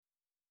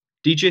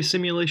DJ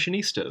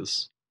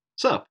Simulationistas.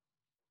 Sup?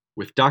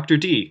 With Dr.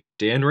 D,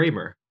 Dan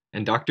Raymer,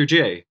 and Dr.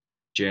 J,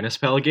 Janice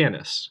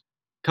Palaganis,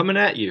 coming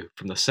at you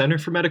from the Center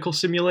for Medical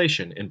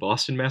Simulation in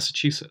Boston,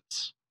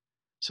 Massachusetts.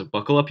 So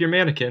buckle up your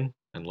mannequin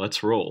and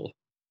let's roll.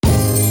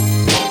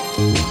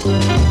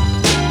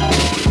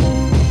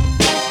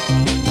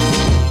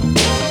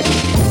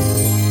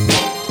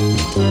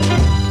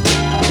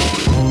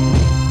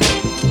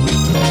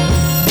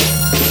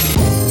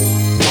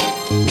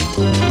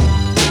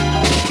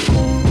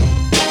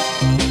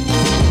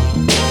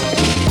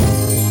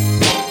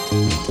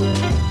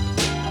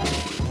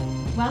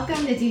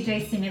 Welcome to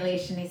DJ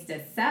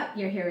Simulationistas. Sup?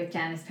 You're here with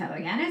Janice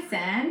Palaganis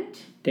and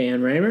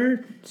Dan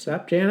Raymer.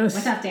 Sup, Janice?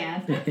 What's up,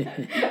 Dan?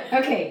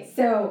 Okay,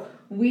 so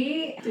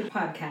we did a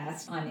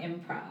podcast on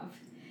improv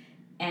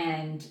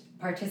and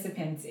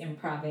participants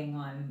improving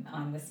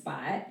on the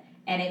spot,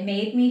 and it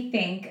made me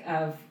think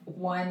of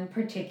one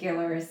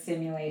particular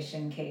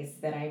simulation case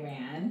that I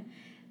ran.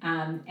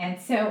 And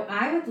so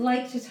I would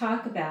like to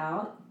talk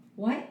about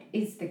what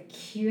is the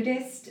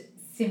cutest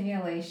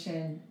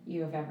simulation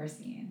you have ever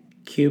seen?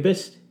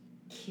 Cubist?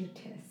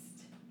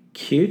 Cutest.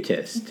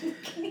 Cutest.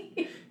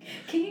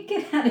 Can you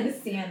get out of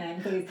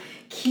CNN, please?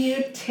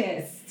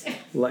 Cutest.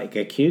 Like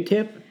a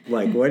Q-tip?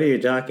 Like, what are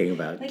you talking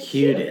about? Like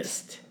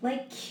Cutest.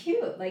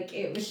 Cute. Like,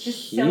 it was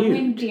just Cute. so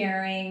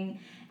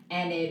endearing,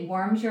 and it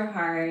warmed your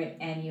heart,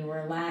 and you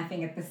were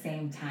laughing at the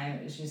same time.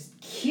 It was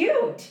just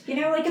cute. You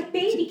know, like a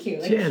baby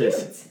cute. Like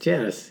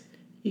Janice,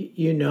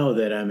 you know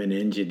that I'm an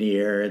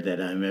engineer,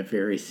 that I'm a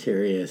very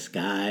serious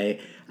guy.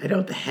 I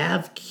don't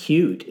have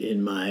cute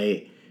in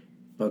my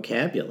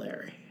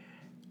vocabulary.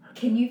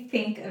 Can you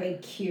think of a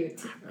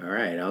cute All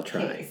right, I'll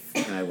try. case?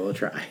 I will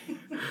try.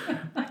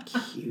 A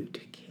cute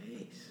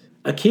case.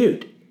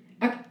 Acute.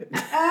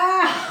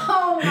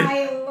 Oh,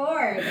 my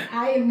Lord.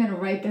 I am going to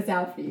write this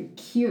out for you.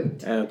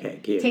 Cute. Okay,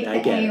 cute. Take the I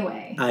get A it.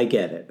 away. I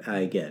get it.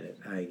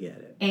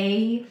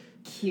 A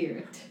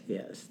cute.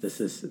 Yes,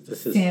 this is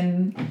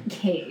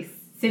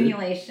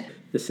Simulation.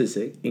 This is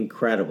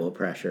incredible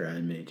pressure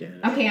on me,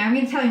 Janet. Okay, I'm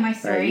going to tell you my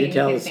story. All right, you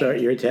tell the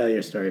story. You tell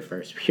your story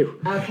first.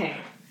 Phew. Okay,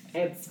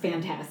 it's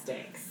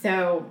fantastic.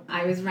 So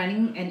I was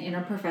running an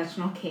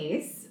interprofessional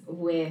case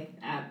with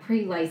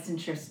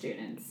pre-licensure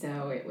students.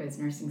 So it was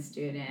nursing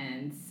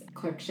students,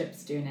 clerkship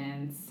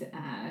students,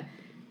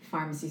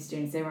 pharmacy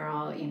students. They were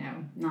all,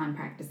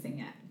 non-practicing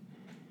yet.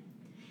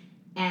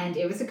 And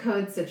it was a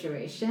code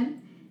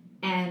situation.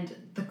 And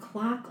the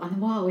clock on the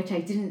wall, which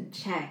I didn't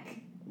check,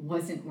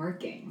 wasn't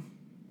working.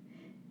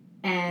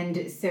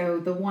 And so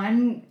the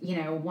one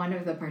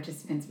of the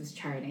participants was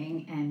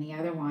charting and the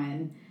other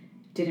one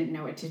didn't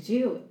know what to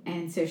do.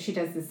 And so she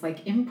does this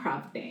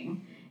improv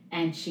thing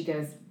and she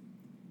goes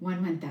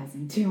 1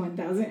 1,000, 2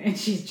 1,000, and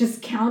she's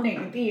just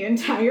counting the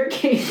entire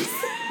case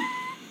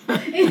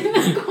in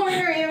the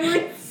corner. It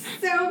was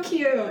so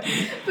cute,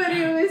 but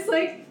it was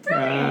brilliant.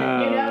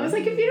 It was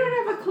if you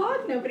don't have a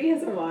clock, nobody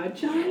has a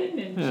watch on,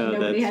 and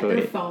nobody had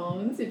their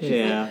phones. And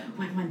she's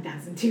 1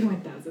 1,000, 2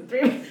 1,000, 3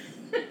 1,000.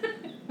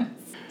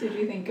 Did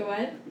you think of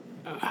what?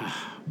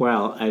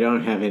 Well, I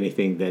don't have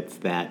anything that's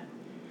that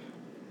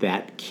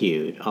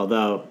cute,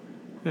 although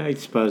I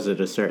suppose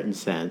in a certain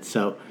sense.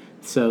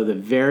 So the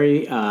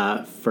very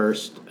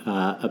first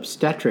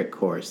obstetric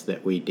course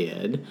that we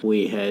did,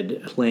 we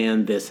had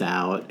planned this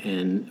out,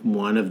 and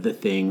one of the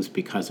things,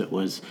 because it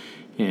was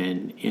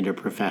an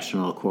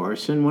interprofessional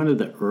course, and one of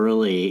the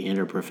early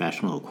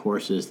interprofessional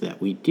courses that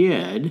we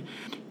did,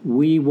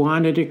 we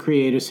wanted to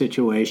create a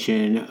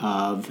situation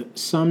of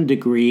some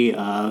degree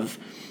of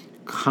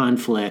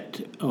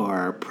conflict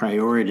or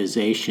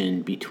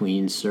prioritization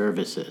between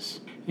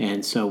services.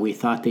 And so we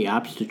thought the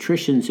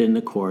obstetricians in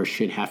the course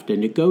should have to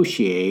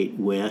negotiate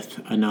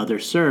with another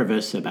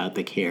service about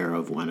the care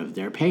of one of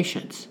their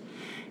patients.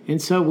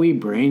 And so we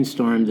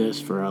brainstormed this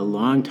for a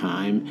long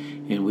time,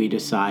 and we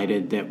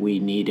decided that we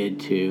needed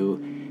to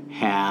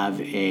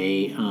have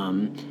a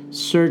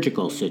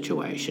surgical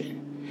situation.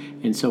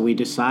 And so we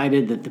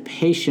decided that the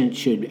patient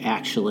should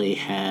actually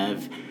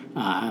have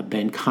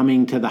been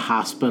coming to the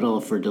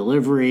hospital for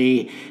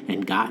delivery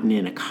and gotten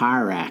in a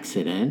car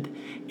accident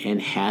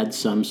and had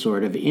some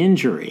sort of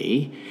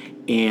injury,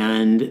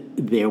 and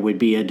there would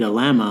be a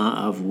dilemma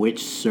of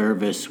which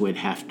service would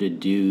have to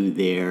do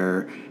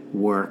their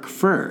work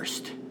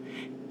first.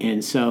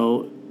 And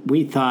so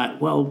we thought,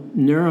 well,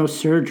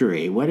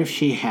 neurosurgery, what if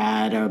she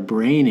had a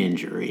brain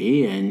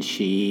injury and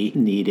she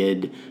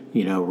needed,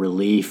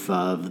 relief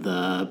of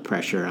the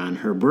pressure on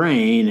her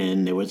brain,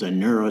 and there was a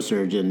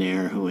neurosurgeon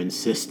there who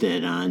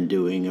insisted on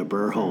doing a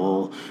burr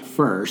hole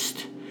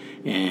first,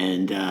 but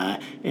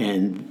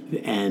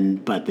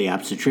the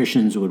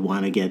obstetricians would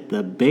want to get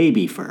the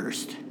baby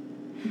first.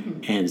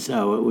 And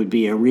so it would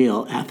be a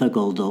real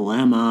ethical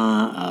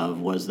dilemma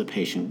of, was the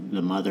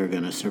mother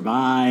going to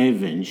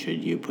survive, and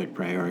should you put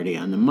priority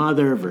on the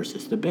mother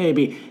versus the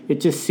baby?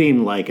 It just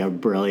seemed like a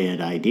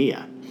brilliant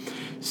idea.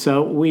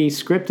 So we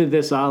scripted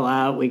this all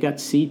out. We got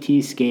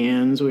CT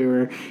scans.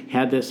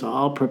 Had this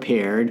all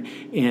prepared.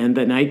 And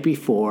the night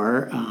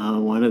before,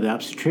 one of the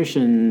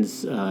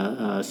obstetricians,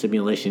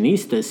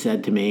 simulationistas,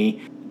 said to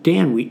me,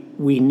 Dan,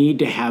 we need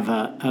to have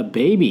a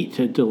baby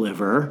to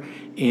deliver,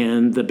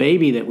 and the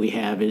baby that we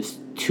have is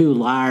too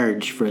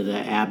large for the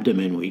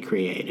abdomen we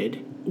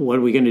created. What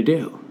are we going to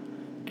do?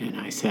 And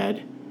I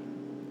said,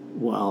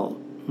 well,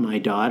 my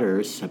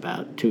daughter's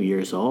about 2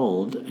 years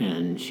old,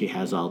 and she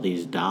has all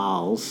these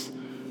dolls.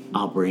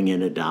 I'll bring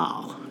in a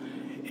doll.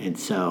 And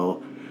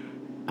so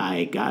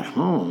I got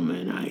home,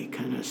 and I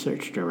kind of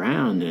searched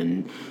around,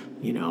 and,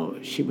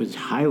 she was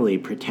highly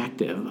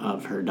protective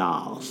of her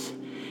dolls.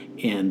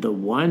 And the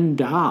one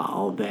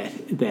doll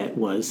that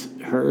was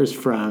hers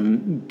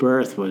from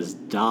birth was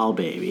Doll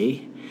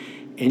Baby,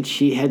 and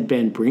she had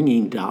been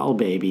bringing Doll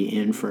Baby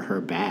in for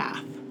her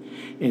bath.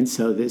 And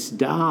so this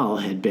doll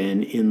had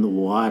been in the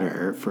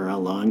water for a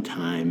long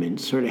time and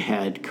sort of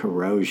had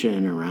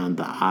corrosion around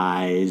the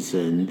eyes,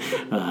 and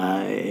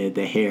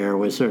the hair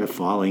was sort of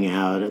falling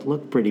out. It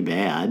looked pretty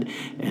bad.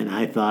 And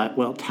I thought,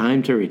 well,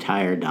 time to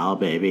retire Doll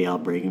Baby. I'll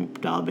bring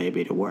Doll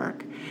Baby to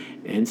work.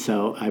 And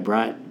so I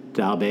brought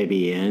Doll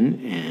Baby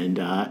in, and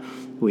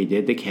we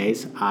did the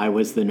case. I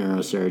was the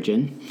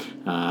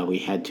neurosurgeon. We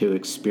had 2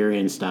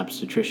 experienced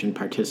obstetrician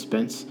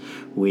participants.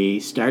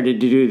 We started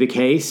to do the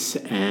case,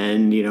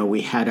 and,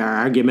 we had our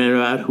argument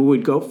about who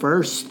would go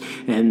first.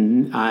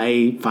 And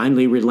I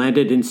finally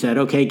relented and said,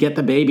 okay, get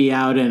the baby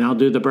out, and I'll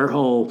do the birth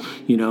hole,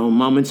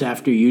 moments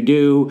after you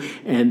do.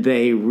 And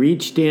they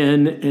reached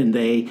in, and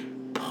they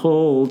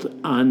pulled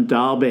on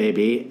Doll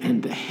Baby,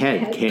 and the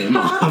head came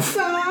off.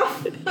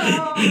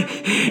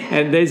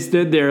 And they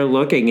stood there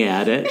looking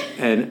at it,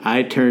 and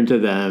I turned to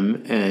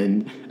them,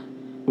 and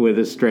with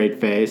a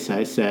straight face,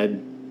 I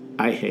said,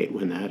 I hate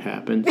when that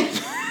happens.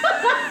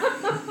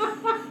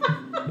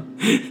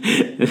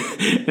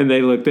 And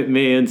they looked at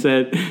me and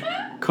said,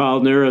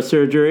 call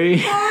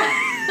neurosurgery.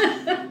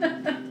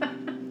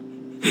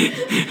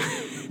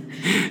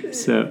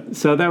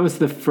 So that was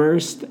the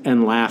first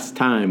and last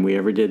time we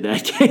ever did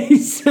that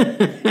case.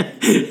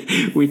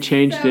 We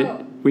changed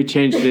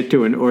it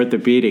to an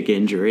orthopedic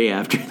injury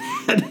after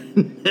that.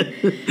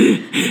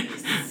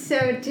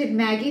 So did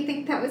Maggie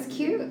think that was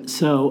cute?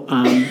 So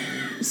a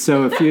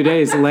few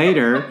days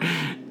later,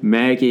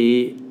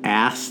 Maggie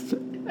asked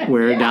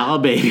where Doll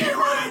Baby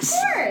was. Of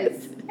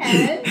course.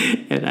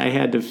 And I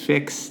had to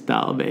fix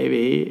Doll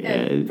Baby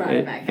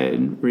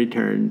and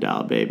return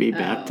Doll Baby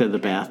back to the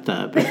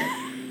bathtub.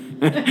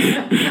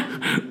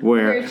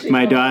 Where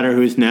my daughter,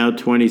 who's now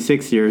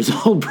 26 years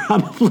old,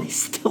 probably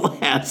still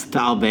has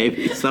Doll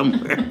Baby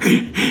somewhere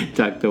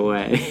tucked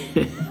away.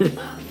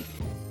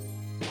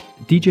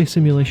 DJ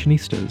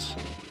Simulationistas,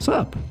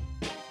 sup?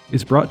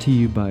 Is brought to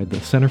you by the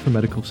Center for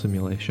Medical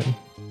Simulation.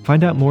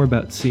 Find out more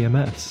about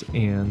CMS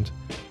and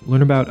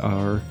learn about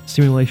our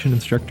simulation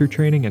instructor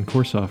training and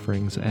course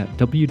offerings at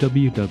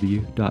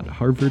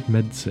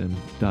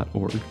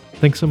www.harvardmedsim.org.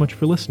 Thanks so much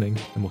for listening,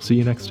 and we'll see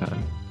you next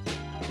time.